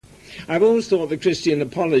I've always thought the Christian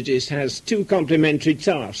apologist has two complementary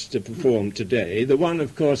tasks to perform today. The one,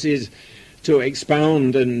 of course, is to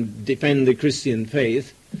expound and defend the Christian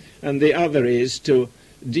faith, and the other is to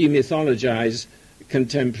demythologize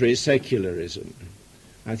contemporary secularism.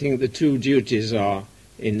 I think the two duties are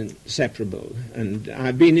inseparable, and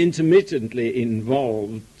I've been intermittently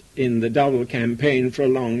involved in the double campaign for a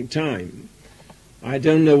long time. I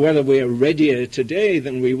don't know whether we are readier today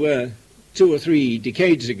than we were 2 or 3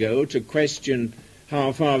 decades ago to question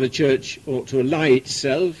how far the Church ought to ally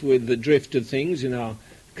itself with the drift of things in our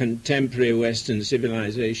contemporary Western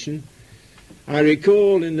civilization. I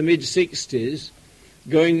recall in the mid-60s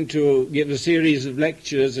going to give a series of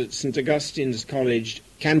lectures at St. Augustine's College,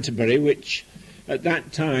 Canterbury, which at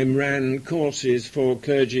that time ran courses for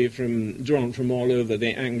clergy drawn from all over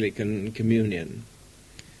the Anglican Communion.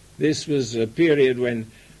 This was a period when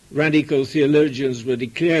radical theologians were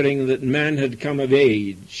declaring that man had come of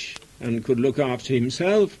age and could look after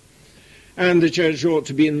himself, and the Church ought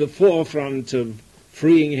to be in the forefront of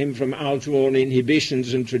freeing him from outworn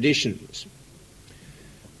inhibitions and traditions.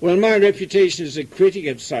 Well, my reputation as a critic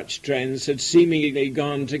of such trends had seemingly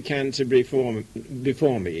gone to Canterbury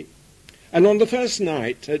before me. And on the first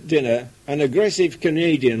night at dinner, an aggressive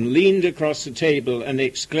Canadian leaned across the table and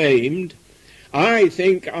exclaimed, "I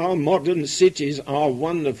think our modern cities are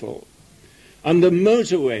wonderful. And the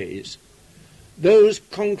motorways, those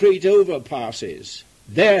concrete overpasses,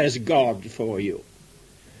 there's God for you."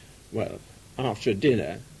 Well, after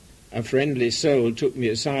dinner, a friendly soul took me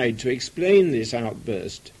aside to explain this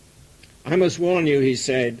outburst. "I must warn you," he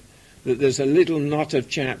said, "that there's a little knot of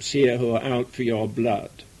chaps here who are out for your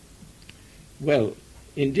blood." Well,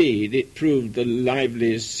 indeed, it proved the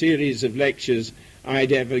liveliest series of lectures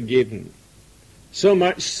I'd ever given. So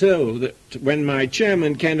much so that when my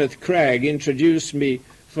chairman, Kenneth Cragg, introduced me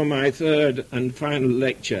for my third and final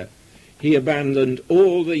lecture, he abandoned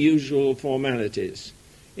all the usual formalities.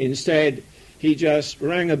 Instead, he just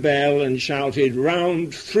rang a bell and shouted,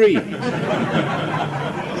 "Round 3." Well,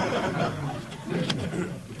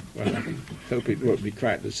 I hope it won't be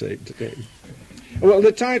quite the same today. Well,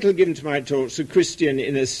 the title given to my talk, "The Christian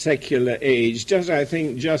in a Secular Age," does, I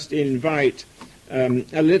think, just invite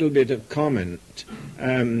a little bit of comment.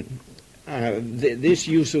 This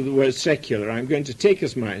use of the word secular, I'm going to take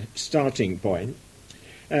as my starting point,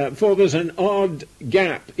 for there's an odd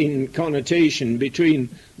gap in connotation between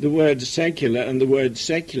the word secular and the word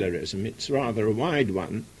secularism. It's rather a wide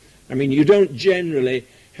one. I mean, you don't generally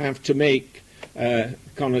have to make a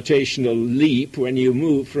connotational leap when you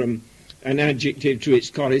move from an adjective to its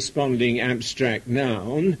corresponding abstract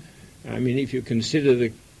noun. I mean, if you consider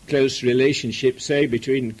the close relationship, say,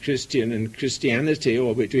 between Christian and Christianity,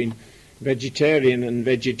 or between vegetarian and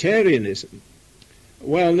vegetarianism.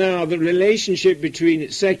 Well, now, the relationship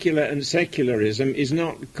between secular and secularism is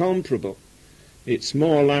not comparable. It's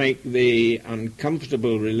more like the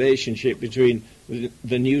uncomfortable relationship between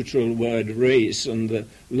the neutral word race and the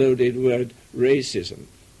loaded word racism.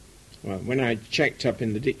 Well, when I checked up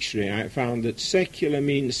in the dictionary, I found that secular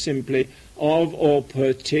means simply of or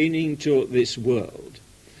pertaining to this world.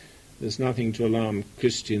 There's nothing to alarm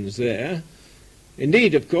Christians there.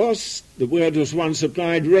 Indeed, of course, the word was once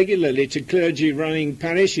applied regularly to clergy running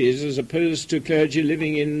parishes as opposed to clergy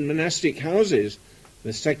living in monastic houses,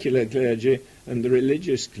 the secular clergy and the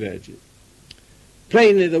religious clergy.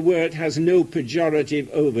 Plainly, the word has no pejorative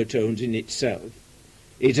overtones in itself.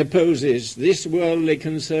 It opposes this worldly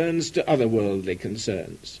concerns to other worldly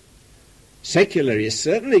concerns. Secular is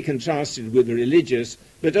certainly contrasted with religious,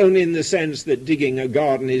 but only in the sense that digging a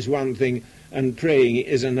garden is one thing and praying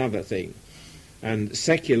is another thing. And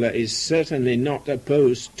secular is certainly not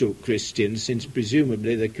opposed to Christian, since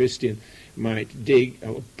presumably the Christian might dig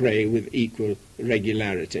or pray with equal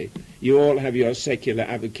regularity. You all have your secular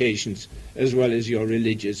avocations as well as your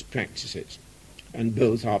religious practices, and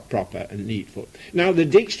both are proper and needful. Now, the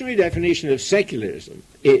dictionary definition of secularism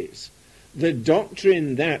is the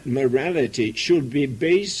doctrine that morality should be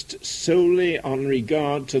based solely on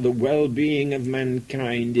regard to the well-being of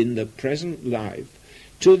mankind in the present life,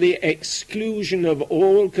 to the exclusion of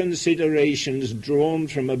all considerations drawn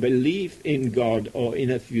from a belief in God or in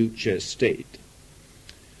a future state.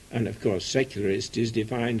 And, of course, secularist is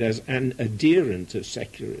defined as an adherent of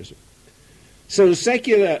secularism. So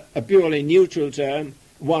secular, a purely neutral term,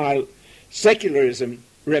 while secularism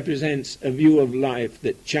represents a view of life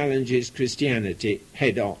that challenges Christianity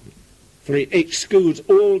head-on, for it excludes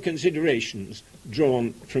all considerations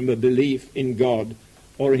drawn from a belief in God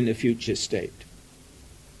or in a future state.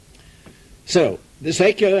 So, the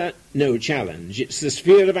secular, no challenge. It's the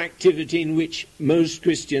sphere of activity in which most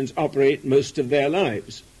Christians operate most of their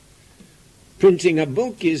lives. Printing a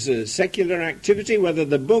book is a secular activity, whether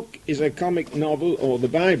the book is a comic novel or the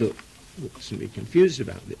Bible. We mustn't be confused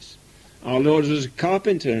about this. Our Lord was a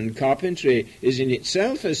carpenter, and carpentry is in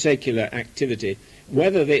itself a secular activity,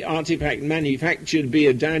 whether the artifact manufactured be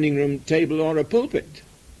a dining room table or a pulpit.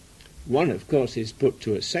 One, of course, is put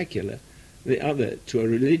to a secular, the other to a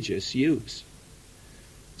religious use.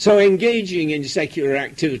 So engaging in secular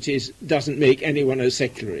activities doesn't make anyone a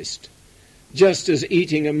secularist, just as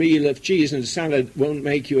eating a meal of cheese and salad won't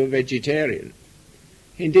make you a vegetarian.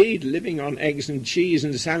 Indeed, living on eggs and cheese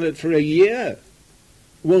and salad for a year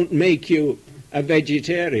won't make you a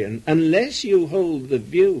vegetarian unless you hold the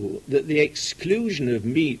view that the exclusion of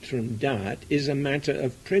meat from diet is a matter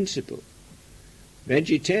of principle.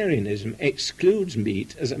 Vegetarianism excludes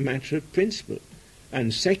meat as a matter of principle,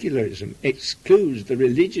 and secularism excludes the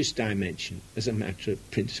religious dimension as a matter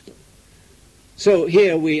of principle. So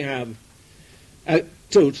here we have a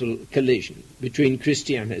total collision between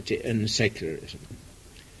Christianity and secularism.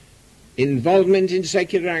 Involvement in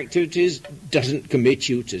secular activities doesn't commit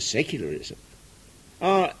you to secularism.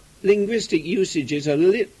 Our linguistic usages are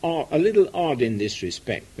a little odd in this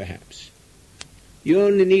respect, perhaps. You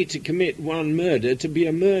only need to commit one murder to be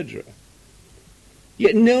a murderer.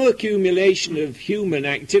 Yet no accumulation of human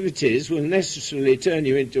activities will necessarily turn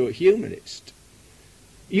you into a humanist.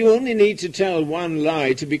 You only need to tell one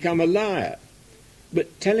lie to become a liar.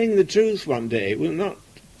 But telling the truth one day will not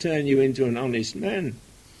turn you into an honest man.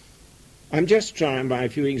 I'm just trying by a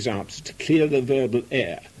few examples to clear the verbal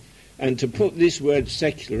air and to put this word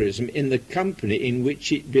secularism in the company in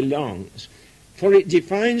which it belongs, for it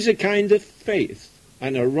defines a kind of faith,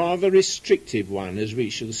 and a rather restrictive one, as we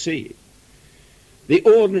shall see. The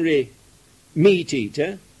ordinary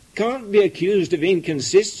meat-eater can't be accused of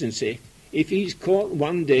inconsistency if he's caught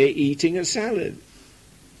one day eating a salad.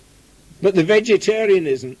 But the vegetarian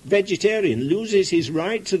loses his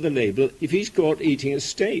right to the label if he's caught eating a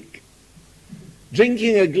steak.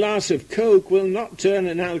 Drinking a glass of Coke will not turn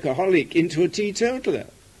an alcoholic into a teetotaler,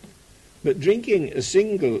 but drinking a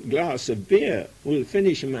single glass of beer will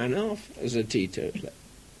finish a man off as a teetotaler.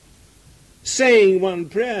 Saying one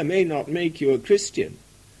prayer may not make you a Christian,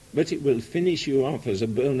 but it will finish you off as a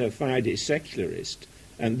bona fide secularist,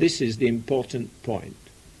 and this is the important point.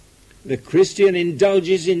 The Christian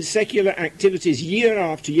indulges in secular activities year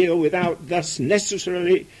after year without thus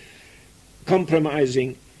necessarily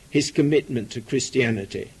compromising his commitment to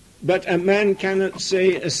Christianity. But a man cannot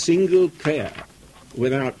say a single prayer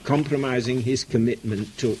without compromising his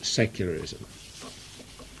commitment to secularism.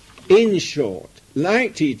 In short,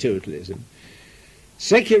 like teetotalism,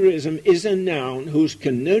 secularism is a noun whose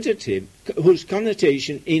connotation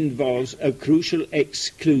involves a crucial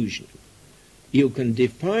exclusion. You can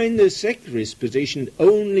define the secularist position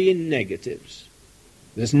only in negatives.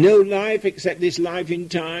 There's no life except this life in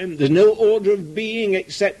time. There's no order of being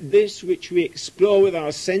except this which we explore with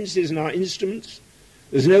our senses and our instruments.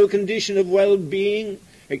 There's no condition of well-being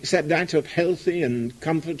except that of healthy and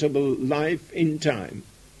comfortable life in time.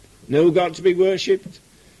 No God to be worshipped,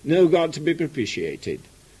 no God to be propitiated,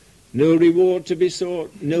 no reward to be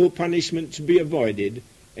sought, no punishment to be avoided,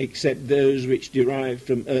 except those which derive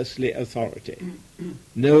from earthly authority.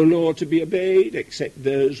 No law to be obeyed except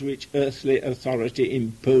those which earthly authority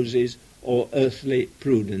imposes or earthly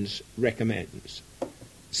prudence recommends.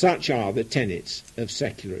 Such are the tenets of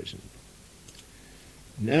secularism.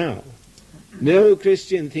 Now, no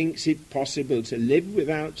Christian thinks it possible to live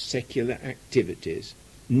without secular activities.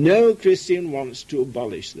 No Christian wants to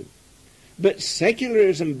abolish them. But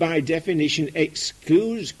secularism, by definition,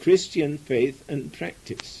 excludes Christian faith and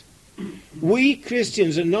practice. We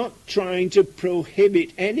Christians are not trying to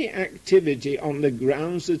prohibit any activity on the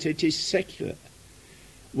grounds that it is secular,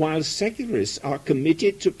 while secularists are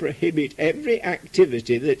committed to prohibit every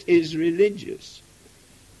activity that is religious.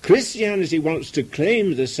 Christianity wants to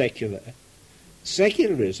claim the secular.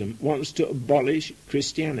 Secularism wants to abolish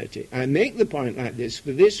Christianity. I make the point like this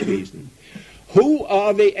for this reason. Who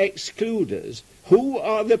are the excluders? Who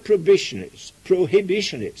are the prohibitionists?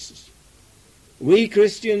 We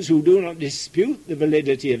Christians who do not dispute the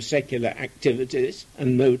validity of secular activities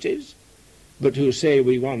and motives, but who say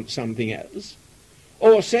we want something else,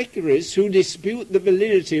 or secularists who dispute the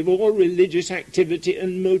validity of all religious activity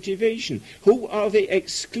and motivation. Who are the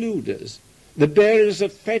excluders, the bearers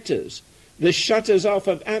of fetters, the shutters off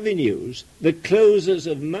of avenues, the closers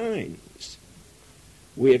of minds?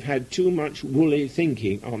 We have had too much woolly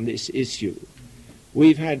thinking on this issue.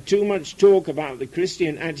 We've had too much talk about the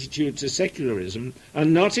Christian attitude to secularism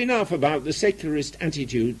and not enough about the secularist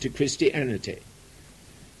attitude to Christianity.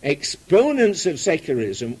 Exponents of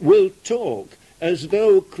secularism will talk as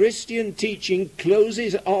though Christian teaching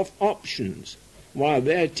closes off options, while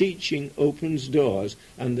their teaching opens doors,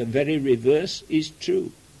 and the very reverse is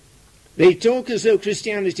true. They talk as though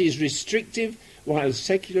Christianity is restrictive, while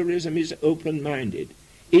secularism is open-minded.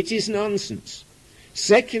 It is nonsense.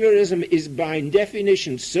 Secularism is by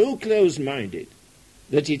definition so closed-minded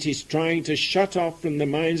that it is trying to shut off from the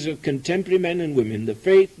minds of contemporary men and women the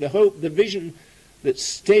faith, the hope, the vision that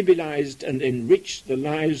stabilized and enriched the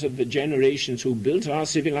lives of the generations who built our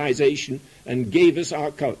civilization and gave us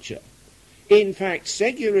our culture. In fact,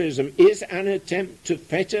 secularism is an attempt to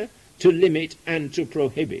fetter, to limit, and to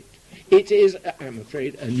prohibit. It is, I'm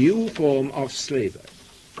afraid, a new form of slavery.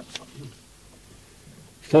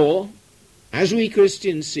 For, as we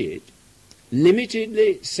Christians see it,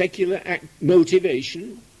 limitedly secular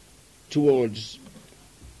motivation towards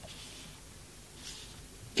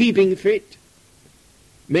keeping fit,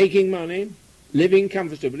 making money, living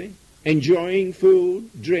comfortably, enjoying food,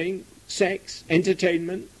 drink, sex,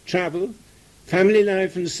 entertainment, travel, family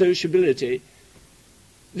life and sociability,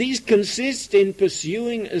 these consist in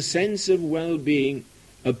pursuing a sense of well-being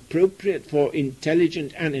appropriate for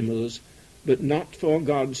intelligent animals, but not for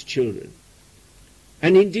God's children.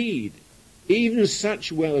 And indeed, even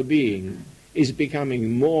such well-being is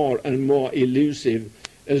becoming more and more elusive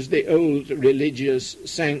as the old religious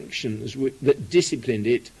sanctions that disciplined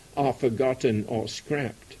it are forgotten or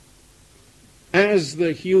scrapped. As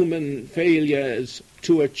the human failures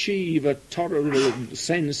to achieve a tolerable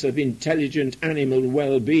sense of intelligent animal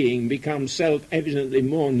well-being become self-evidently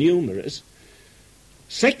more numerous,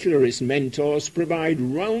 secularist mentors provide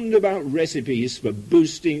roundabout recipes for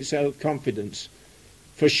boosting self-confidence,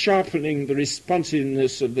 for sharpening the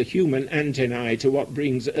responsiveness of the human antennae to what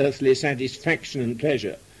brings earthly satisfaction and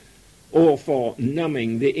pleasure, or for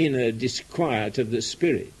numbing the inner disquiet of the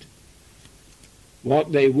spirit.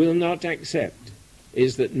 What they will not accept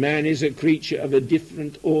is that man is a creature of a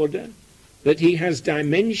different order, that he has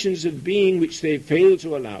dimensions of being which they fail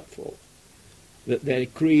to allow for, that their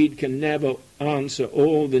creed can never answer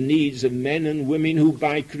all the needs of men and women who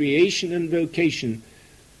by creation and vocation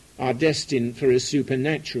are destined for a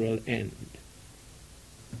supernatural end.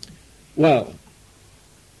 Well,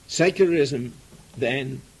 secularism,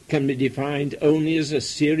 then, can be defined only as a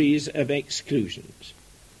series of exclusions.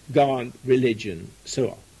 God, religion,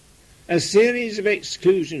 so on. A series of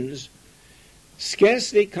exclusions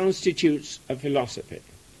scarcely constitutes a philosophy.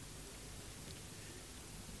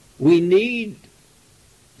 We need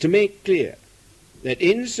to make clear that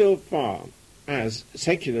insofar as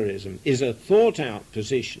secularism is a thought-out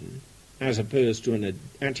position, as opposed to an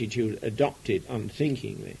attitude adopted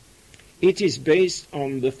unthinkingly, it is based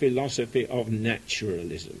on the philosophy of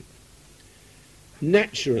naturalism.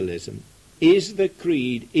 Naturalism is the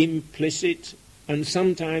creed implicit and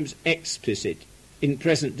sometimes explicit in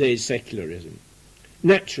present-day secularism.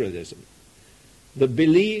 Naturalism, the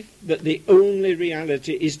belief that the only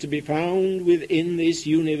reality is to be found within this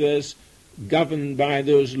universe governed by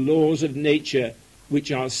those laws of nature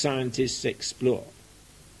which our scientists explore.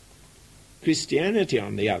 Christianity,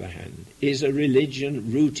 on the other hand, is a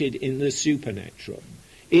religion rooted in the supernatural,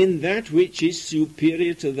 in that which is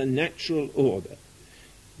superior to the natural order,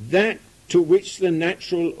 that to which the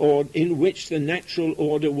natural order, in which the natural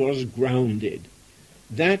order was grounded,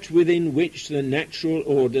 that within which the natural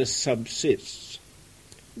order subsists.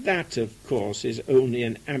 That, of course, is only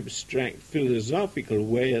an abstract philosophical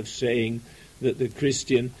way of saying that the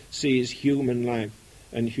Christian sees human life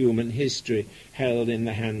and human history held in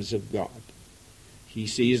the hands of God. He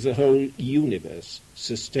sees the whole universe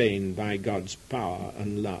sustained by God's power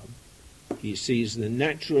and love. He sees the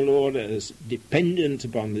natural order as dependent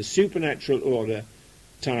upon the supernatural order,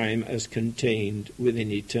 time as contained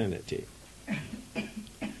within eternity.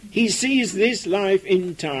 He sees this life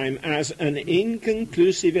in time as an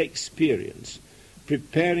inconclusive experience,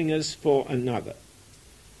 preparing us for another.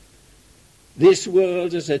 This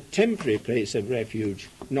world as a temporary place of refuge,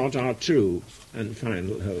 not our true and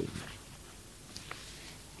final home.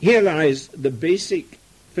 Here lies the basic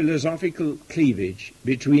philosophical cleavage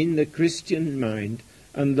between the Christian mind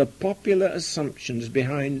and the popular assumptions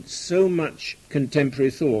behind so much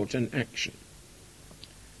contemporary thought and action.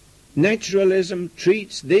 Naturalism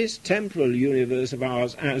treats this temporal universe of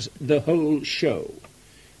ours as the whole show,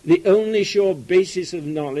 the only sure basis of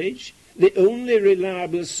knowledge, the only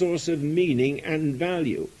reliable source of meaning and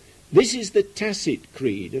value. This is the tacit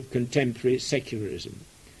creed of contemporary secularism.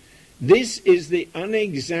 This is the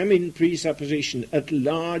unexamined presupposition at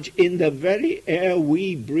large in the very air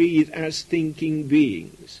we breathe as thinking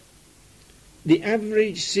beings. The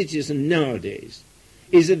average citizen nowadays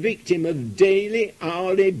is a victim of daily,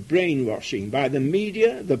 hourly brainwashing by the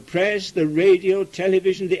media, the press, the radio,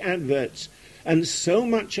 television, the adverts, and so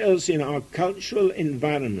much else in our cultural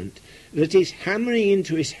environment that is hammering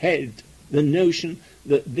into his head the notion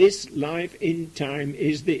that this life in time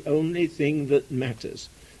is the only thing that matters,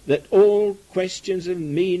 that all questions of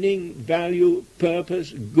meaning, value,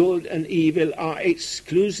 purpose, good and evil are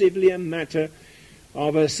exclusively a matter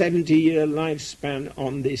of a 70-year lifespan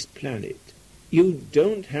on this planet. You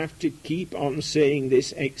don't have to keep on saying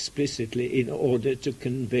this explicitly in order to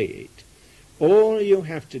convey it. All you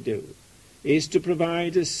have to do is to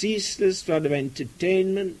provide a ceaseless flood of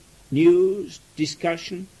entertainment, news,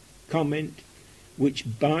 discussion, comment, which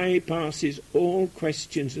bypasses all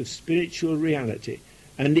questions of spiritual reality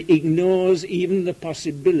and ignores even the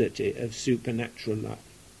possibility of supernatural life.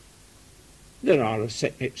 There are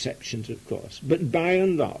exceptions, of course, but by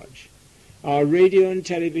and large, our radio and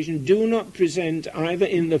television do not present, either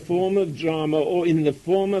in the form of drama or in the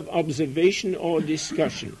form of observation or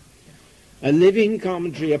discussion, a living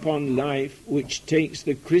commentary upon life which takes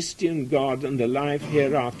the Christian God and the life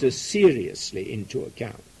hereafter seriously into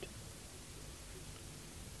account.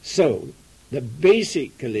 So, the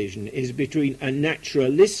basic collision is between a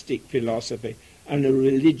naturalistic philosophy and a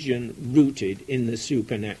religion rooted in the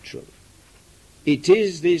supernatural. It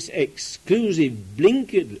is this exclusive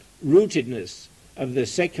blinkered rootedness of the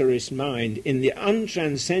secularist mind in the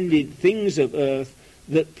untranscended things of earth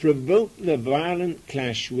that provoke the violent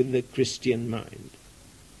clash with the Christian mind.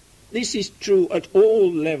 This is true at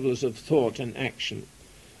all levels of thought and action,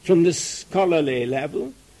 from the scholarly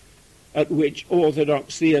level, at which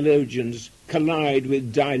orthodox theologians collide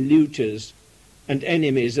with diluters and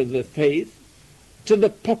enemies of the faith, to the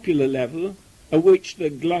popular level, at which the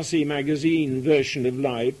glossy magazine version of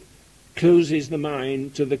life closes the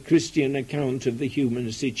mind to the Christian account of the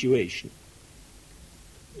human situation.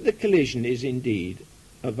 The collision is indeed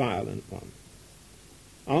a violent one.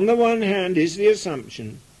 On the one hand is the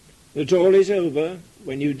assumption that all is over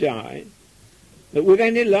when you die, that with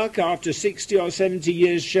any luck, after 60 or 70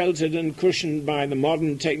 years sheltered and cushioned by the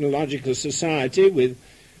modern technological society with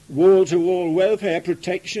wall-to-wall welfare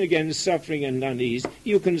protection against suffering and unease,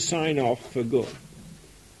 you can sign off for good.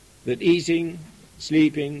 That eating,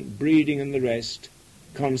 sleeping, breeding and the rest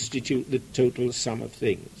constitute the total sum of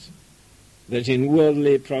things. That in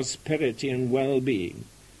worldly prosperity and well-being,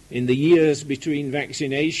 in the years between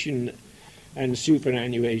vaccination and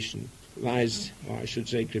superannuation, lies, or I should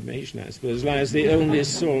say cremation, I suppose, lies the only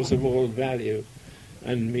source of all value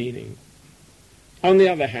and meaning. On the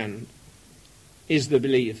other hand, is the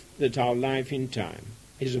belief that our life in time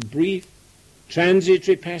is a brief,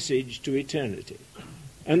 transitory passage to eternity,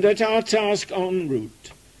 and that our task en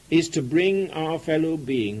route is to bring our fellow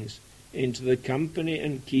beings into the company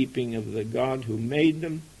and keeping of the God who made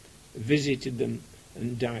them, visited them,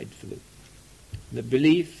 and died for them. The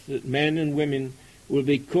belief that men and women will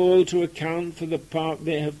be called to account for the part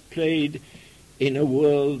they have played in a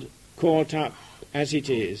world caught up, as it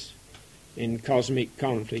is, in cosmic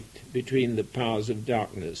conflict between the powers of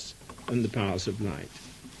darkness and the powers of light.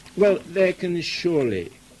 Well, there can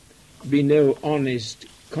surely be no honest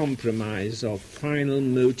compromise or final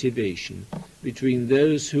motivation between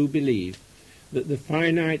those who believe that the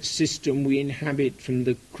finite system we inhabit from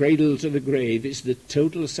the cradle to the grave is the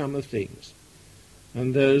total sum of things,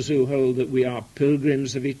 and those who hold that we are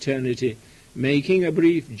pilgrims of eternity making a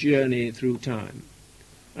brief journey through time,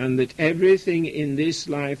 and that everything in this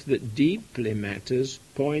life that deeply matters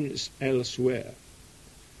points elsewhere.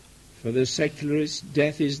 For the secularist,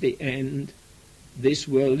 death is the end, this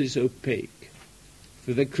world is opaque.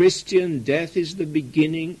 For the Christian, death is the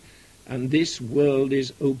beginning, and this world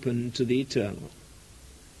is open to the eternal.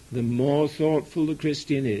 The more thoughtful the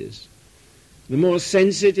Christian is, the more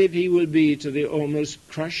sensitive he will be to the almost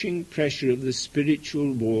crushing pressure of the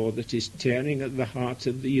spiritual war that is tearing at the heart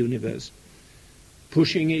of the universe,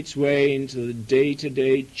 pushing its way into the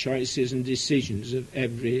day-to-day choices and decisions of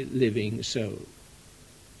every living soul.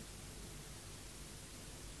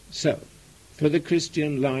 So, for the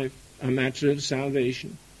Christian life, a matter of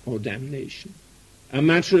salvation or damnation, a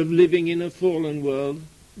matter of living in a fallen world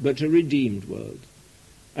but a redeemed world,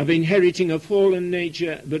 of inheriting a fallen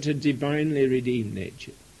nature but a divinely redeemed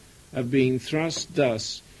nature, of being thrust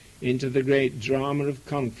thus into the great drama of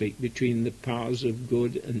conflict between the powers of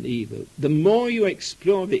good and evil. The more you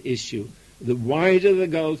explore the issue, the wider the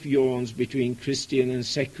gulf yawns between Christian and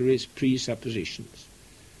secularist presuppositions,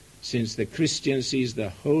 since the Christian sees the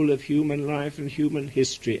whole of human life and human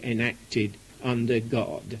history enacted under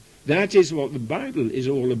God. That is what the Bible is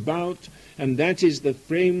all about, and that is the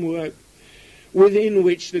framework within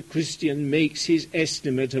which the Christian makes his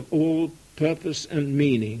estimate of all purpose and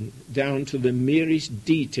meaning down to the merest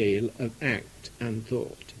detail of act and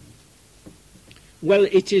thought. Well,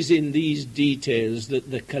 it is in these details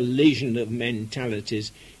that the collision of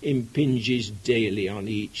mentalities impinges daily on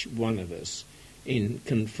each one of us in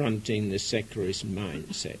confronting the secularist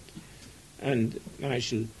mindset. And I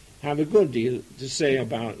shall have a good deal to say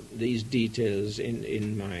about these details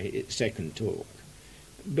in my second talk.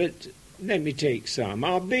 But let me take some.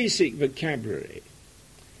 Our basic vocabulary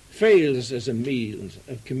fails as a means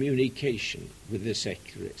of communication with the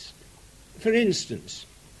secularist. For instance,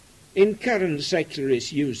 in current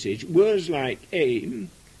secularist usage, words like aim,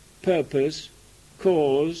 purpose,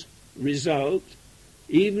 cause, result,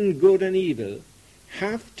 even good and evil,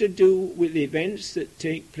 have to do with events that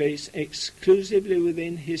take place exclusively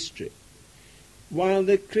within history, while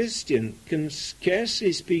the Christian can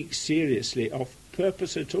scarcely speak seriously of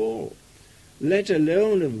purpose at all, let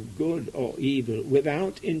alone of good or evil,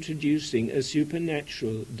 without introducing a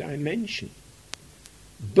supernatural dimension.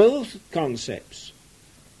 Both concepts,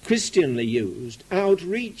 Christianly used,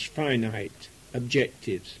 outreach finite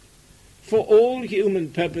objectives, for all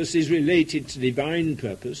human purpose is related to divine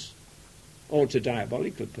purpose or to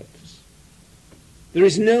diabolical purpose. There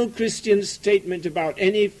is no Christian statement about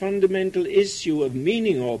any fundamental issue of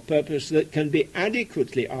meaning or purpose that can be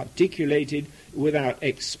adequately articulated without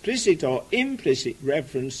explicit or implicit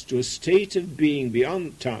reference to a state of being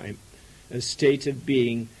beyond time, a state of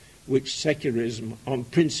being which secularism on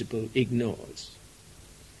principle ignores.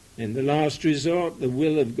 In the last resort, the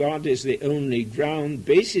will of God is the only ground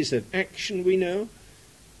basis of action we know,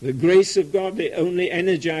 the grace of God the only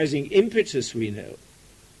energizing impetus we know,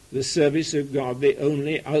 the service of God the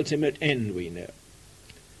only ultimate end we know.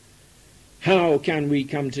 How can we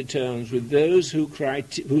come to terms with those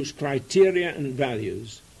whose criteria and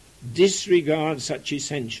values disregard such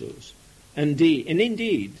essentials, and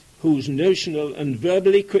indeed whose notional and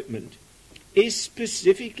verbal equipment is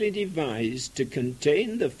specifically devised to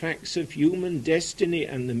contain the facts of human destiny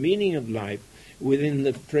and the meaning of life within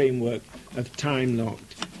the framework of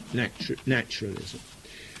time-locked naturalism?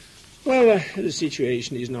 Well, the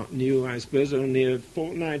situation is not new, I suppose. Only a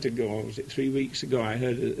fortnight ago, or was it 3 weeks ago, I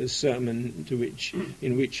heard a sermon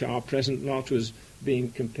in which our present lot was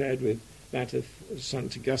being compared with that of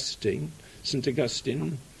St. Augustine.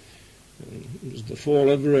 It was the fall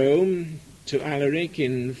of Rome to Alaric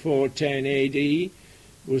in 410 AD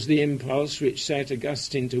was the impulse which set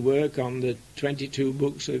Augustine to work on the 22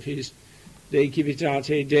 books of his De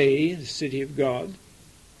Civitate Dei, the City of God.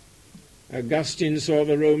 Augustine saw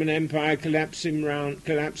the Roman Empire collapsing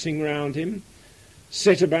round him,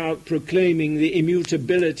 set about proclaiming the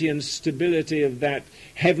immutability and stability of that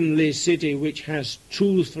heavenly city which has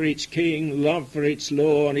truth for its king, love for its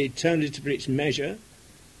law, and eternity for its measure.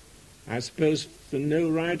 I suppose for no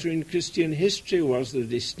writer in Christian history was the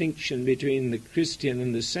distinction between the Christian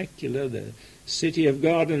and the secular, the city of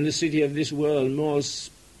God and the city of this world, more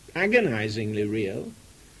agonizingly real.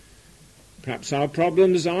 Perhaps our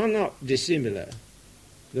problems are not dissimilar.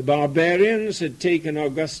 The barbarians had taken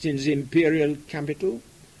Augustine's imperial capital,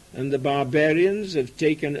 and the barbarians have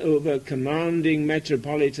taken over commanding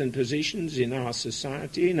metropolitan positions in our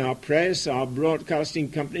society, in our press, our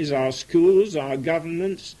broadcasting companies, our schools, our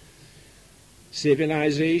governments.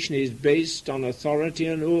 Civilization is based on authority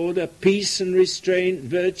and order, peace and restraint,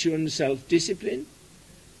 virtue and self-discipline.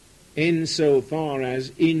 Insofar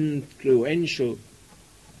as influential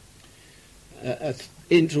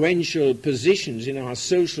positions in our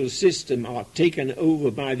social system are taken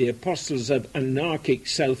over by the apostles of anarchic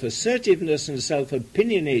self-assertiveness and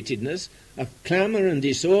self-opinionatedness, of clamour and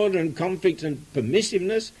disorder and conflict and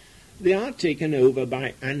permissiveness, they are taken over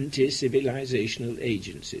by anti-civilizational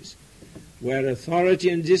agencies, where authority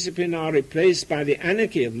and discipline are replaced by the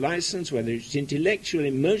anarchy of license, whether it's intellectual,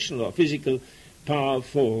 emotional, or physical, power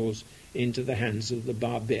falls into the hands of the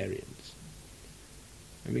barbarians.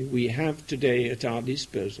 I mean, we have today at our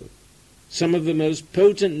disposal some of the most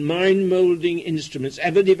potent mind-moulding instruments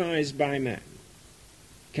ever devised by man.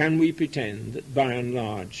 Can we pretend that, by and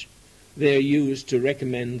large, they are used to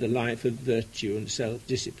recommend the life of virtue and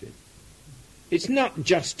self-discipline? It's not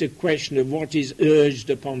just a question of what is urged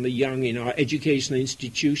upon the young in our educational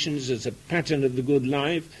institutions as a pattern of the good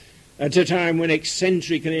life, at a time when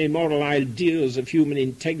eccentric and immoral ideals of human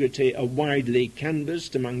integrity are widely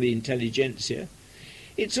canvassed among the intelligentsia.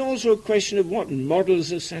 It's also a question of what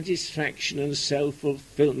models of satisfaction and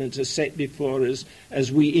self-fulfillment are set before us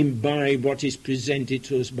as we imbibe what is presented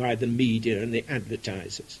to us by the media and the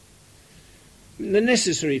advertisers. The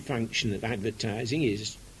necessary function of advertising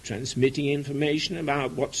is transmitting information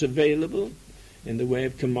about what's available, in the way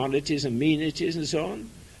of commodities, amenities and so on,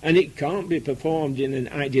 and it can't be performed in an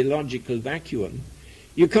ideological vacuum.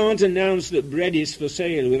 You can't announce that bread is for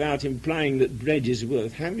sale without implying that bread is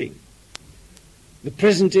worth having. The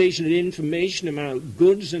presentation of information about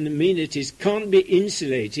goods and amenities can't be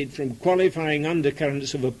insulated from qualifying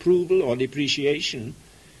undercurrents of approval or depreciation.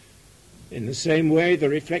 In the same way, the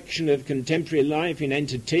reflection of contemporary life in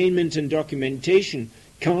entertainment and documentation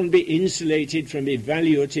can't be insulated from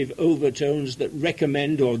evaluative overtones that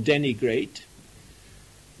recommend or denigrate.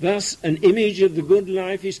 Thus, an image of the good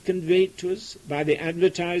life is conveyed to us by the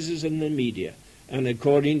advertisers and the media, and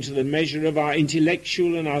according to the measure of our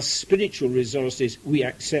intellectual and our spiritual resources, we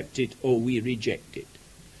accept it or we reject it.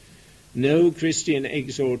 No Christian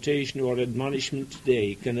exhortation or admonishment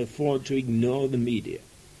today can afford to ignore the media.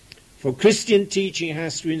 For Christian teaching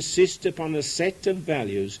has to insist upon a set of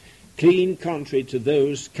values clean contrary to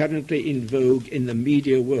those currently in vogue in the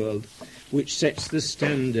media world, which sets the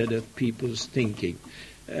standard of people's thinking.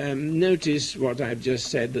 Notice what I've just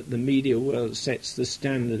said, that the media world sets the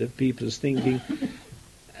standard of people's thinking.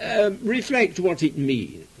 Reflect what it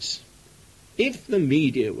means. If the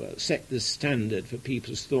media world set the standard for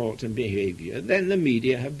people's thought and behavior, then the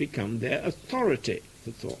media have become their authority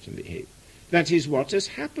for thought and behavior. That is what has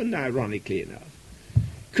happened, ironically enough.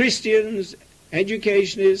 Christians,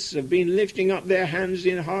 educationists have been lifting up their hands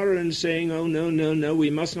in horror and saying, oh, no, we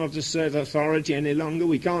must not assert authority any longer.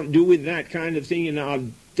 We can't do with that kind of thing in our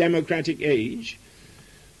democratic age.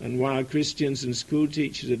 And while Christians and school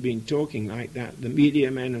teachers have been talking like that, the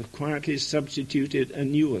media men have quietly substituted a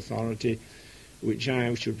new authority, which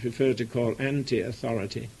I should prefer to call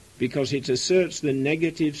anti-authority, because it asserts the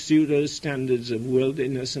negative pseudo-standards of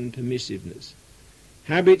worldliness and permissiveness.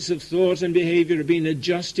 Habits of thought and behavior have been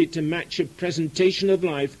adjusted to match a presentation of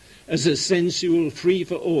life as a sensual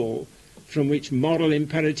free-for-all, from which moral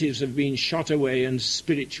imperatives have been shot away and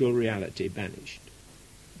spiritual reality banished.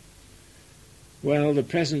 Well, the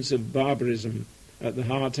presence of barbarism at the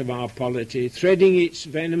heart of our polity, threading its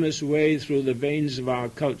venomous way through the veins of our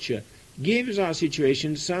culture, gives our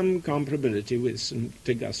situation some comparability with St.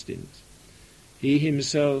 Augustine's. He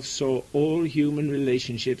himself saw all human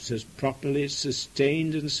relationships as properly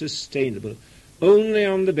sustained and sustainable only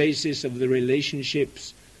on the basis of the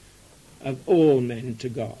relationships of all men to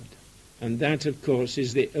God. And that, of course,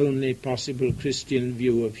 is the only possible Christian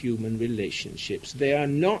view of human relationships. They are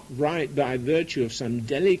not right by virtue of some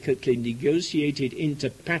delicately negotiated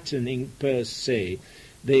interpatterning per se.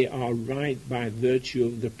 They are right by virtue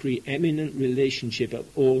of the preeminent relationship of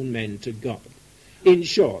all men to God. In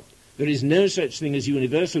short, there is no such thing as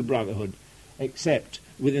universal brotherhood except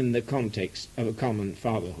within the context of a common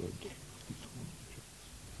fatherhood.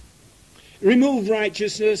 Remove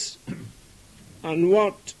righteousness, and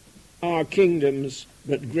what are kingdoms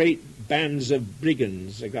but great bands of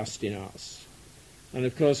brigands, Augustine asks. And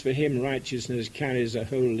of course for him righteousness carries a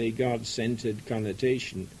wholly God-centered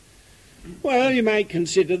connotation. Well, you might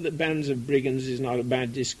consider that bands of brigands is not a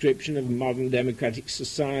bad description of modern democratic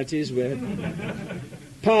societies where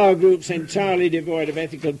power groups entirely devoid of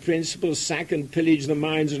ethical principles sack and pillage the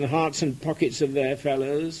minds and hearts and pockets of their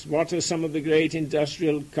fellows. What are some of the great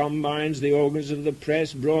industrial combines, the organs of the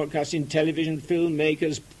press, broadcasting, television,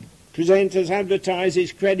 filmmakers, presenters,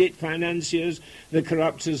 advertisers, credit financiers, the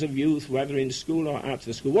corrupters of youth, whether in school or out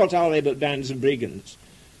of school? What are they but bands of brigands?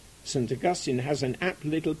 St. Augustine has an apt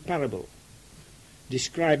little parable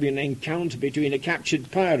describing an encounter between a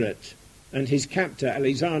captured pirate and his captor,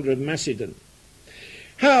 Alexander of Macedon.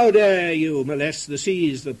 "How dare you molest the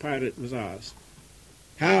seas?" the pirate was asked.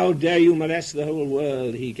 "How dare you molest the whole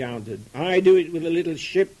world?" he countered. "I do it with a little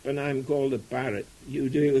ship, and I'm called a pirate. You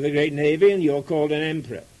do it with a great navy, and you're called an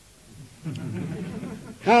emperor."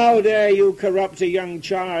 "How dare you corrupt a young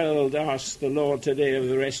child?" asked the Lord today of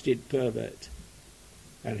the arrested pervert.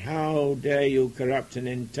 "And how dare you corrupt an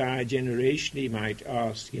entire generation?" he might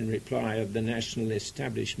ask in reply of the national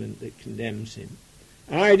establishment that condemns him.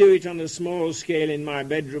 "I do it on a small scale in my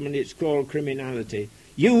bedroom, and it's called criminality.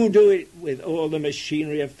 You do it with all the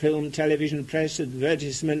machinery of film, television, press,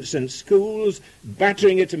 advertisements, and schools,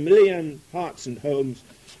 battering at 1,000,000 hearts and homes,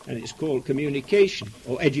 and it's called communication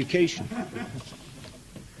or education."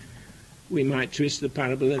 We might twist the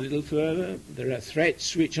parable a little further. There are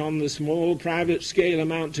threats which on the small private scale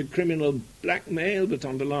amount to criminal blackmail, but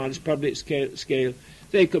on the large public scale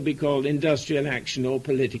they could be called industrial action or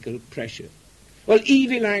political pressure. Well,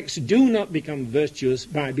 evil acts do not become virtuous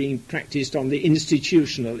by being practiced on the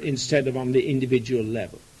institutional instead of on the individual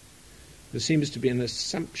level. There seems to be an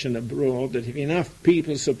assumption abroad that if enough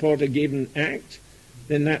people support a given act,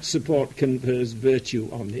 then that support confers virtue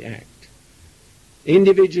on the act.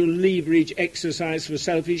 Individual leverage exercised for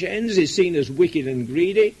selfish ends is seen as wicked and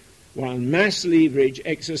greedy, while mass leverage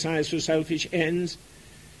exercised for selfish ends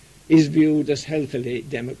is viewed as healthily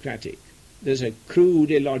democratic. There's a crude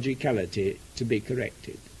illogicality to be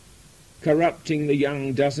corrected. Corrupting the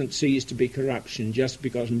young doesn't cease to be corruption just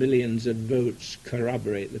because millions of votes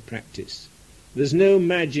corroborate the practice. There's no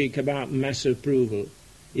magic about mass approval,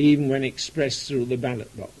 even when expressed through the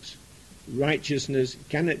ballot box. Righteousness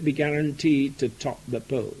cannot be guaranteed to top the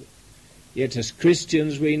poll. Yet as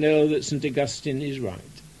Christians we know that St. Augustine is right,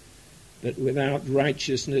 that without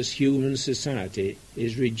righteousness human society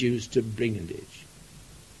is reduced to brigandage.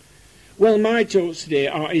 Well, my talks today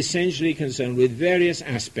are essentially concerned with various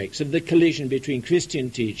aspects of the collision between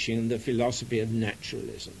Christian teaching and the philosophy of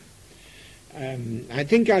naturalism. I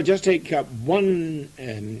think I'll just take up one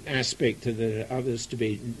aspect of the others to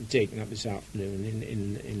be taken up this afternoon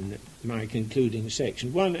in my concluding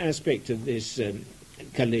section. One aspect of this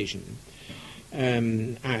collision.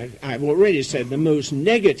 I've already said the most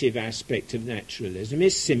negative aspect of naturalism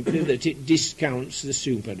is simply that it discounts the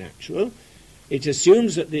supernatural. It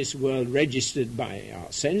assumes that this world registered by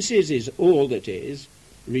our senses is all that is,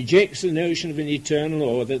 rejects the notion of an eternal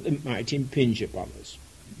order that might impinge upon us.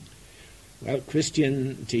 Well,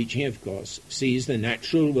 Christian teaching, of course, sees the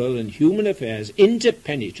natural world and human affairs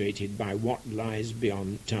interpenetrated by what lies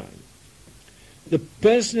beyond time. The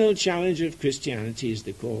personal challenge of Christianity is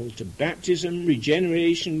the call to baptism,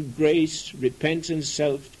 regeneration, grace, repentance,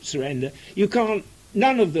 self-surrender.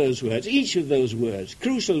 None of those words, each of those words,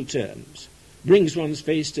 crucial terms, brings one's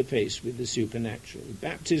face to face with the supernatural.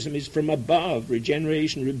 Baptism is from above,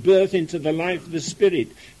 regeneration, rebirth into the life of the Spirit,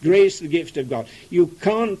 grace, the gift of God. You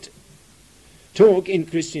can't talk in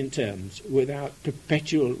Christian terms without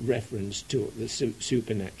perpetual reference to the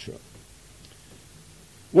supernatural.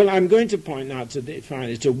 Well, I'm going to point out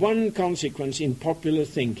finally to one consequence in popular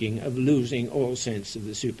thinking of losing all sense of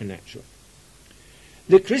the supernatural.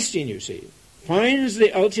 The Christian, you see, finds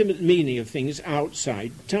the ultimate meaning of things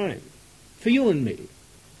outside time. For you and me,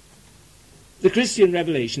 the Christian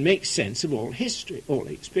revelation makes sense of all history, all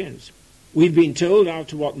experience. We've been told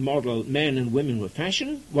after what model men and women were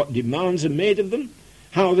fashioned, what demands are made of them,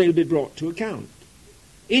 how they'll be brought to account.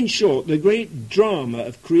 In short, the great drama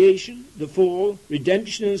of creation, the fall,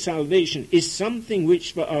 redemption and salvation is something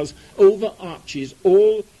which for us overarches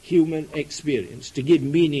all human experience to give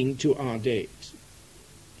meaning to our days.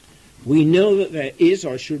 We know that there is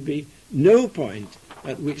or should be no point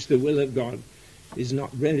at which the will of God is not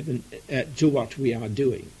relevant to what we are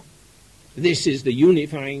doing. This is the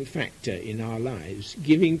unifying factor in our lives,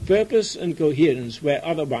 giving purpose and coherence where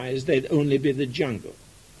otherwise there'd only be the jungle.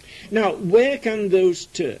 Now, where can those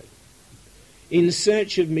turn? In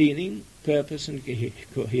search of meaning, purpose and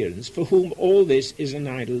coherence, for whom all this is an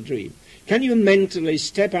idle dream. Can you mentally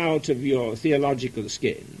step out of your theological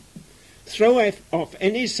skin, throw off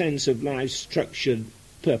any sense of life's structured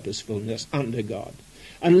purposefulness under God,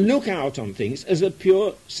 and look out on things as a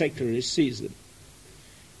pure secularist sees them?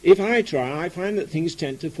 If I try, I find that things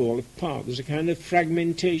tend to fall apart. There's a kind of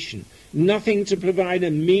fragmentation, nothing to provide a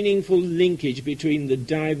meaningful linkage between the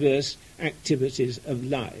diverse activities of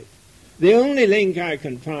life. The only link I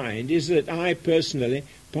can find is that I personally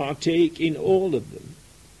partake in all of them.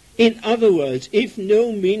 In other words, if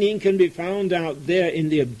no meaning can be found out there in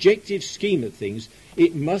the objective scheme of things,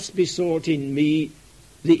 it must be sought in me,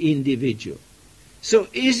 the individual. So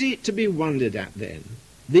is it to be wondered at then,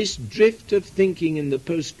 this drift of thinking in the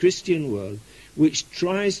post-Christian world, which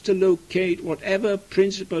tries to locate whatever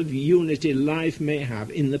principle of unity life may have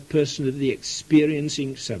in the person of the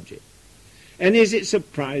experiencing subject? And is it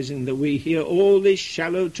surprising that we hear all this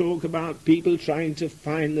shallow talk about people trying to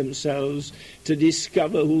find themselves, to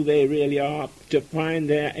discover who they really are, to find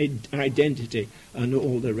their identity, and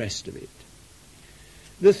all the rest of it?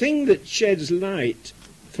 The thing that sheds light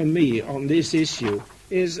for me on this issue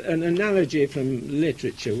is an analogy from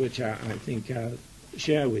literature, which I think I'll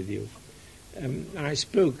share with you. I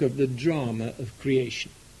spoke of the drama of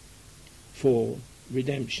creation, fall,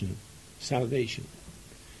 redemption, salvation.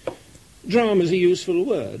 Drama is a useful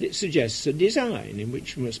word. It suggests a design in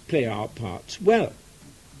which we must play our parts well.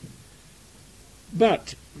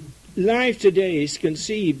 But life today is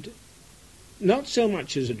conceived not so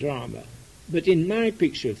much as a drama, but in my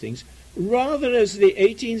picture of things, rather as the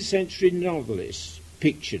 18th century novelists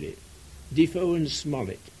pictured it. Defoe and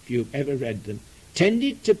Smollett, if you've ever read them,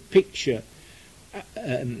 tended to picture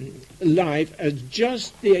life as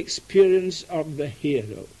just the experience of the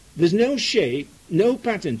hero. There's no shape, no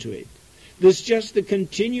pattern to it. There's just the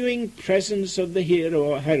continuing presence of the hero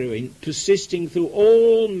or heroine persisting through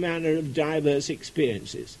all manner of diverse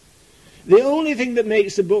experiences. The only thing that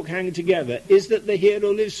makes the book hang together is that the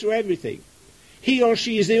hero lives through everything. He or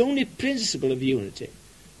she is the only principle of unity.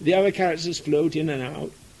 The other characters float in and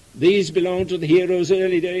out. These belong to the hero's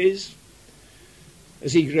early days.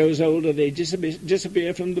 As he grows older, they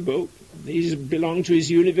disappear from the book. These belong to his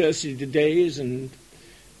university days, and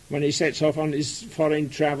when he sets off on his foreign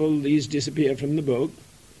travel, these disappear from the book.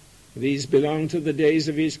 These belong to the days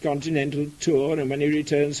of his continental tour, and when he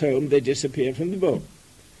returns home, they disappear from the book.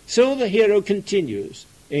 So the hero continues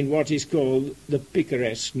in what is called the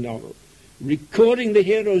picaresque novel, recording the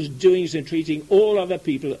hero's doings and treating all other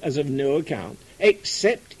people as of no account,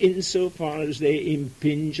 except insofar as they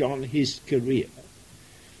impinge on his career.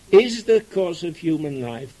 Is the course of human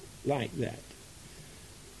life like that?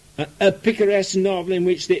 A picaresque novel in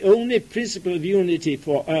which the only principle of unity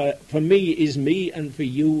for me is me and for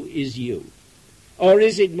you is you? Or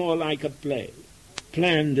is it more like a play,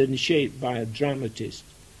 planned and shaped by a dramatist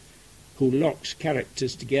who locks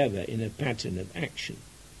characters together in a pattern of action?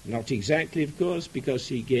 Not exactly, of course, because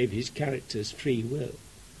he gave his characters free will.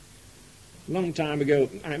 A long time ago,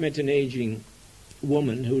 I met an aging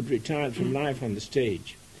woman who had retired from life on the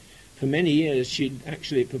stage. For many years, she'd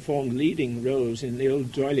actually performed leading roles in the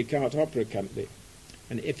old D'Oyly-Carte Opera Company.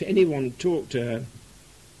 And if anyone talked to her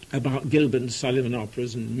about Gilbert and Sullivan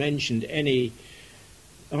operas and mentioned any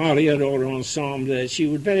aria or ensemble, she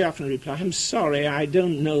would very often reply, "I'm sorry, I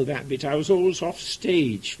don't know that bit. I was always off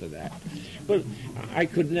stage for that." Well, I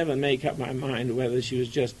could never make up my mind whether she was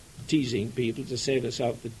just teasing people to save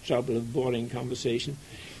herself the trouble of boring conversation.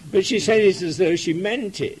 But she said it as though she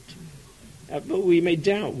meant it. But we may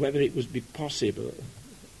doubt whether it would be possible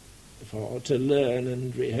for to learn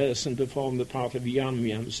and rehearse and perform the part of Yum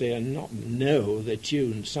Yum, say, and not know the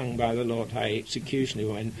tune sung by the Lord High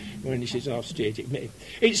Executioner when she's off stage.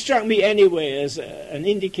 It struck me anyway as an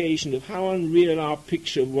indication of how unreal our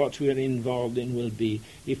picture of what we're involved in will be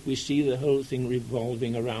if we see the whole thing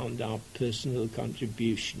revolving around our personal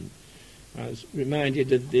contribution. I was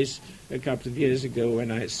reminded of this a couple of years ago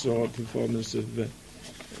when I saw a performance of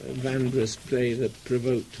Vanbragh's play The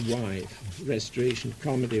Provoked Wife, restoration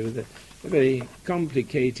comedy with a very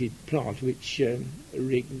complicated plot which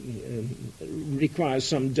requires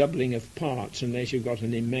some doubling of parts unless you've got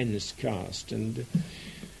an immense cast. And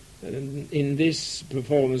in this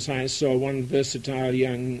performance I saw one versatile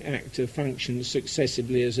young actor function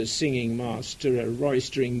successively as a singing master, a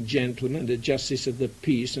roistering gentleman, a justice of the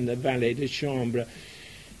peace, and a valet de chambre.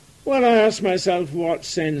 Well, I asked myself what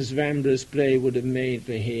sense Vanbragh's play would have made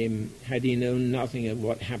for him had he known nothing of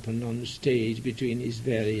what happened on stage between his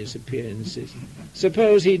various appearances.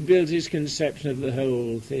 Suppose he'd built his conception of the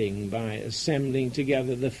whole thing by assembling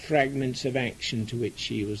together the fragments of action to which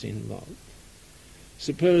he was involved.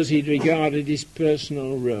 Suppose he'd regarded his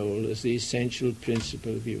personal role as the essential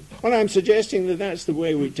principle of you. Well, I'm suggesting that that's the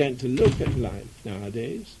way we tend to look at life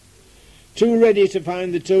nowadays. Too ready to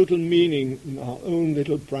find the total meaning in our own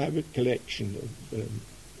little private collection of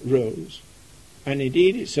roles. And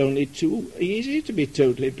indeed, it's only too easy to be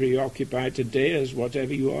totally preoccupied today as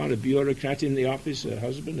whatever you are, a bureaucrat in the office, a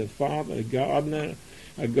husband, a father, a gardener,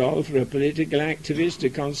 a golfer, a political activist, a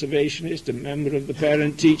conservationist, a member of the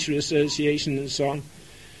Parent-Teacher Association, and so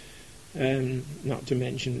on. Not to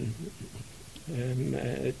mention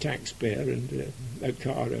a taxpayer and a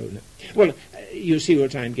car owner. Well, you see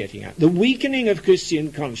what I'm getting at. The weakening of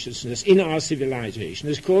Christian consciousness in our civilization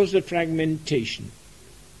has caused a fragmentation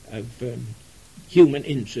of human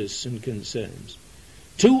interests and concerns.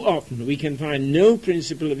 Too often we can find no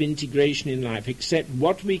principle of integration in life except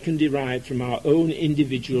what we can derive from our own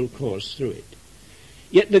individual course through it.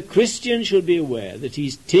 Yet the Christian should be aware that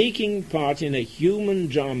he's taking part in a human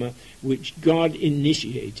drama which God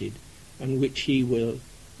initiated and which he will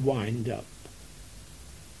wind up.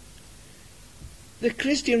 The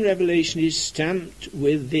Christian revelation is stamped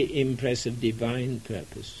with the impress of divine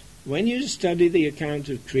purpose. When you study the account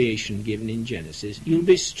of creation given in Genesis, you'll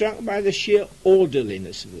be struck by the sheer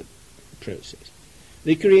orderliness of the process.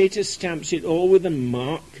 The Creator stamps it all with the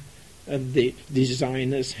mark of the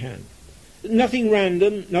designer's hand. Nothing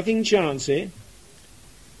random, nothing chancy.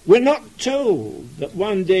 We're not told that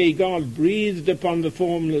one day God breathed upon the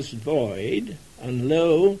formless void, and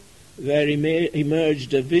lo, there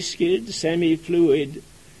emerged a viscid, semi-fluid,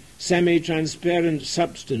 semi-transparent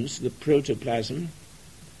substance, the protoplasm,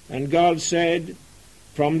 and God said,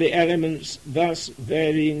 from the elements thus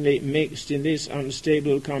varyingly mixed in this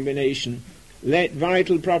unstable combination, let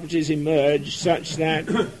vital properties emerge such that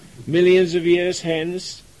millions of years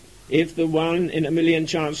hence, if the 1 in a million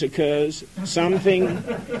chance occurs, something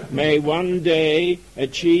may one day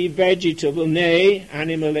achieve vegetable, nay,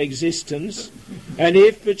 animal existence, And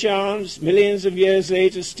if perchance, millions of years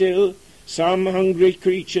later still, some hungry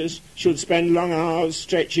creatures should spend long hours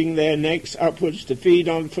stretching their necks upwards to feed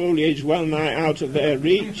on foliage well nigh out of their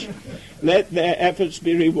reach, let their efforts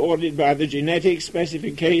be rewarded by the genetic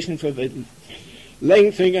specification for the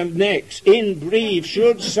lengthening of necks. In brief,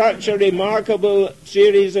 should such a remarkable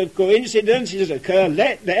series of coincidences occur,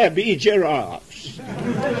 let there be giraffes.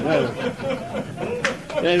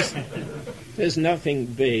 There's nothing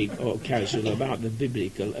vague or casual about the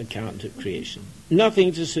biblical account of creation.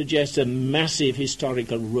 Nothing to suggest a massive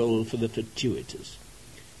historical role for the fortuitous.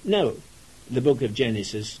 No, the book of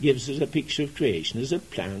Genesis gives us a picture of creation as a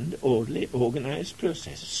planned, orderly, organized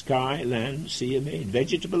process. Sky, land, sea are made,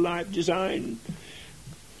 vegetable life designed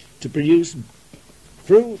to produce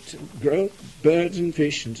fruit, growth, birds and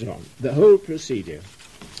fish and so on. The whole procedure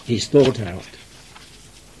is thought out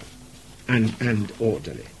and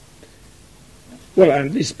orderly. Well,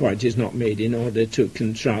 and this point is not made in order to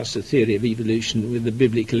contrast the theory of evolution with the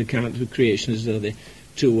biblical account of creation as though the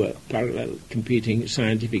two were parallel, competing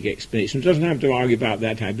scientific explanations. Doesn't have to argue about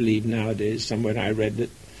that, I believe, nowadays. Somewhere I read that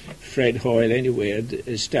Fred Hoyle, anyway, had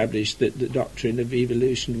established that the doctrine of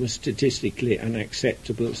evolution was statistically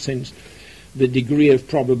unacceptable, since the degree of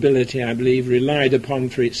probability, I believe, relied upon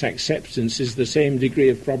for its acceptance is the same degree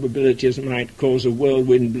of probability as might cause a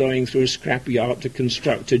whirlwind blowing through a scrapyard to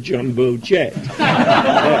construct a jumbo jet.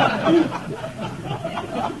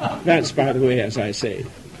 That's, by the way, as I say.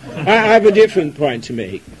 I have a different point to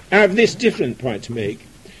make. I have this different point to make.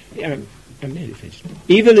 I'm nearly finished.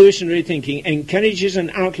 Evolutionary thinking encourages an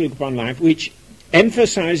outlook upon life which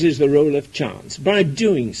emphasizes the role of chance. By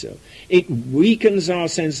doing so, it weakens our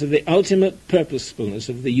sense of the ultimate purposefulness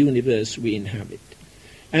of the universe we inhabit.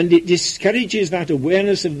 And it discourages that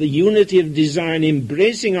awareness of the unity of design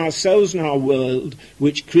embracing ourselves and our world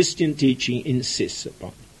which Christian teaching insists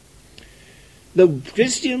upon. The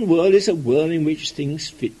Christian world is a world in which things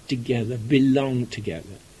fit together, belong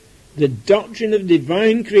together. The doctrine of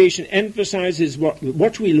divine creation emphasizes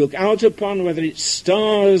what we look out upon, whether it's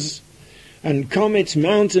stars and comets,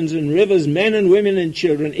 mountains and rivers, men and women and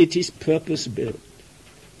children. It is purpose-built.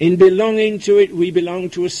 In belonging to it, we belong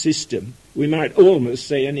to a system. We might almost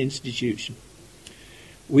say an institution.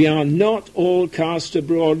 We are not all cast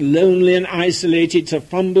abroad, lonely and isolated, to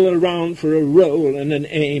fumble around for a role and an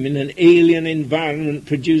aim in an alien environment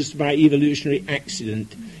produced by evolutionary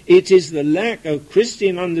accident. It is the lack of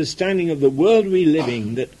Christian understanding of the world we live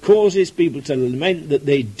in that causes people to lament that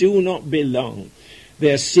they do not belong.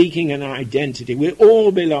 They are seeking an identity. We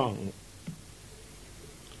all belong.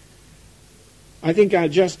 I think I'll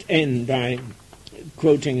just end by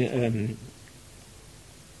quoting an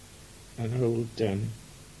old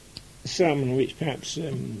sermon which perhaps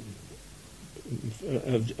of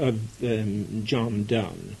John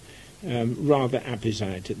Donne, rather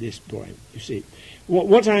apposite at this point. You see,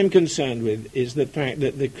 what I'm concerned with is the fact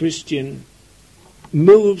that the Christian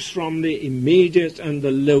moves from the immediate and the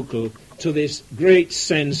local to this great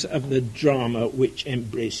sense of the drama which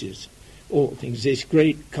embraces all things, this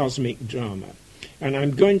great cosmic drama. And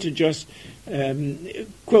I'm going to just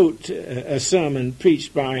quote a sermon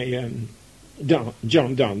preached by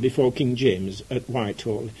John Donne before King James at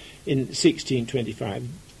Whitehall in 1625,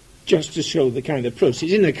 just to show the kind of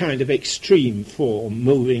process, in a kind of extreme form,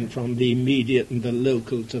 moving from the immediate and the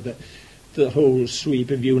local to the whole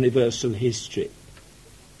sweep of universal history.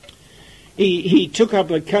 He took up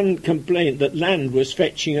a complaint that land was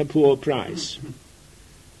fetching a poor price.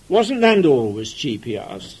 Wasn't land always cheap, he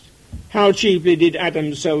asked. How cheaply did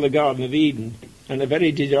Adam sell the Garden of Eden, and a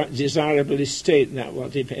very desirable estate that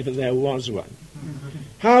was, if ever there was one?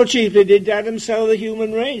 How cheaply did Adam sell the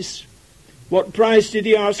human race? What price did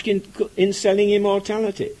he ask in selling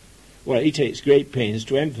immortality? Well, he takes great pains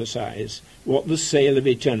to emphasize what the sale of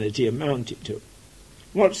eternity amounted to.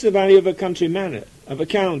 What's the value of a country manor, of a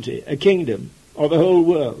county, a kingdom, or the whole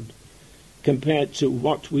world, compared to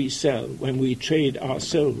what we sell when we trade our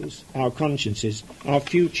souls, our consciences, our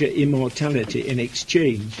future immortality in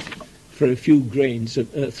exchange for a few grains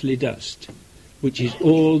of earthly dust, which is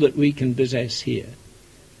all that we can possess here?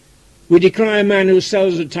 We decry a man who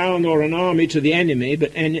sells a town or an army to the enemy,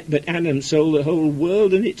 but Adam sold the whole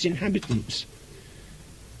world and its inhabitants,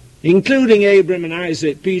 including Abraham and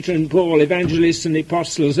Isaac, Peter and Paul, evangelists and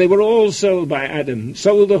apostles. They were all sold by Adam,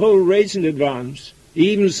 sold the whole race in advance.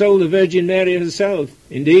 He even sold the Virgin Mary herself.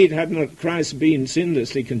 Indeed, had not Christ been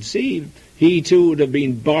sinlessly conceived, he too would have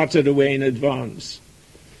been bartered away in advance.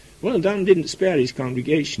 Well, Donne didn't spare his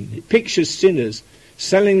congregation. It pictures sinners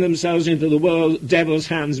selling themselves into the devil's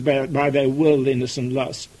hands by their worldliness and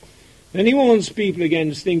lust. And he warns people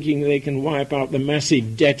against thinking they can wipe out the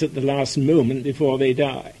massive debt at the last moment before they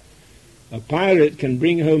die. A pirate can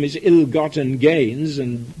bring home his ill-gotten gains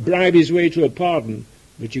and bribe his way to a pardon,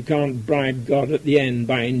 but you can't bribe God at the end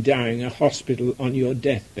by endowing a hospital on your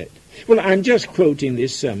deathbed. Well, I'm just quoting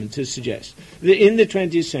this sermon to suggest that in the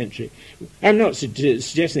 20th century, I'm not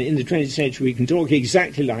suggesting that in the 20th century we can talk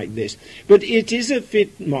exactly like this, but it is a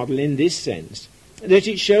fit model in this sense, that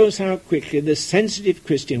it shows how quickly the sensitive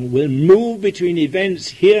Christian will move between events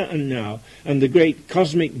here and now and the great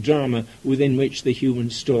cosmic drama within which the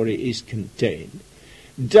human story is contained.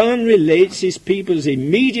 Donne relates his people's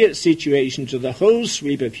immediate situation to the whole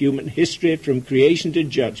sweep of human history from creation to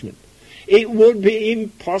judgment. It would be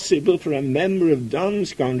impossible for a member of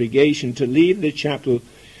Donne's congregation to leave the chapel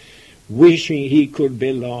wishing he could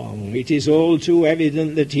belong. It is all too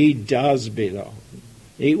evident that he does belong.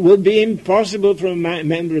 It would be impossible for a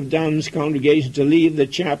member of Donne's congregation to leave the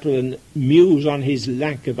chapel and muse on his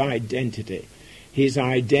lack of identity. His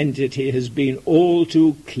identity has been all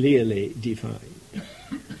too clearly defined.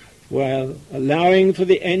 Well, allowing for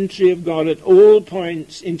the entry of God at all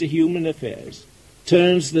points into human affairs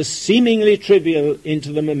turns the seemingly trivial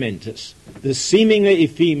into the momentous, the seemingly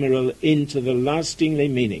ephemeral into the lastingly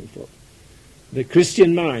meaningful. The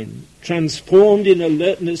Christian mind, transformed in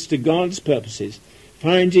alertness to God's purposes,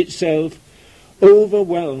 finds itself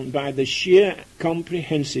overwhelmed by the sheer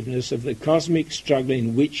comprehensiveness of the cosmic struggle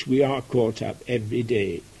in which we are caught up every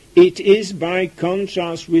day. It is by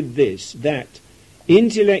contrast with this that,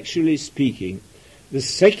 intellectually speaking, the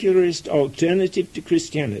secularist alternative to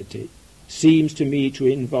Christianity seems to me to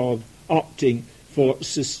involve opting for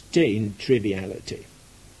sustained triviality.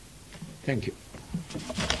 Thank you.